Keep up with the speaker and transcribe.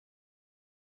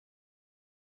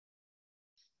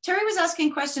Terry was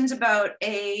asking questions about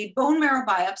a bone marrow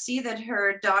biopsy that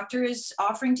her doctor is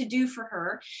offering to do for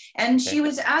her. And she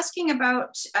was asking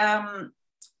about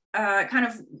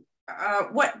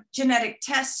what genetic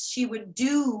tests she would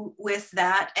do with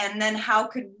that. And then how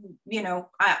could,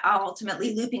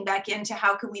 ultimately looping back into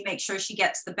how can we make sure she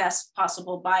gets the best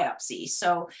possible biopsy.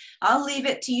 So I'll leave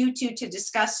it to you two to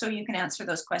discuss so you can answer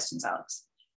those questions, Alex.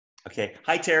 Okay.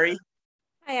 Hi, Terry.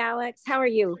 Hi, Alex. How are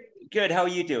you? Good. How are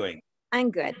you doing? I'm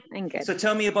good. So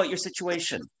tell me about your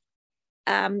situation.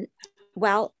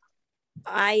 Well,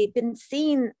 I've been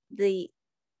seeing the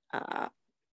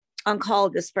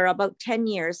oncologist for about 10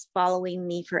 years following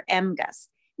me for MGUS.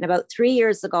 And about 3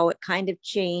 years ago, it kind of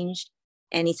changed.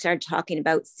 And he started talking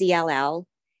about CLL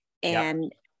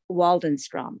and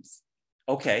Waldenstrom's.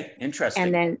 Okay,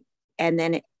 interesting. And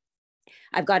then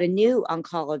I've got a new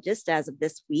oncologist as of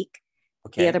this week.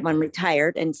 Okay. The other one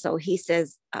retired. And so he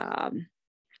says,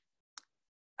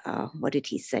 what did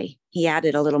he say? He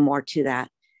added a little more to that.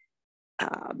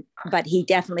 But he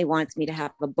definitely wants me to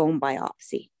have a bone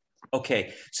biopsy.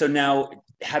 Okay. So now,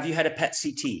 have you had a PET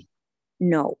CT?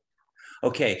 No.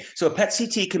 Okay. So a PET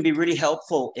CT can be really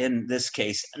helpful in this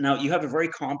case. Now, you have a very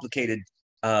complicated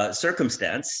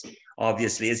circumstance,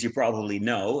 obviously, as you probably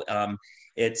know.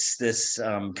 It's this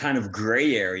kind of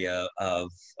gray area of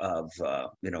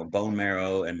bone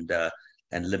marrow and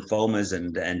lymphomas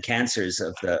and cancers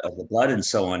of the blood and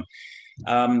so on.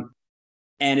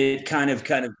 And it kind of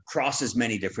crosses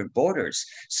many different borders.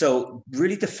 So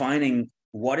really defining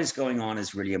what is going on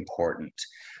is really important.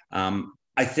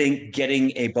 I think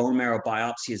getting a bone marrow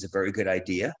biopsy is a very good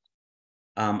idea.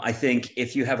 I think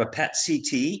if you have a PET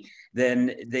CT,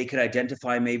 then they could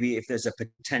identify maybe if there's a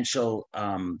potential,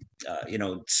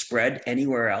 spread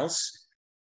anywhere else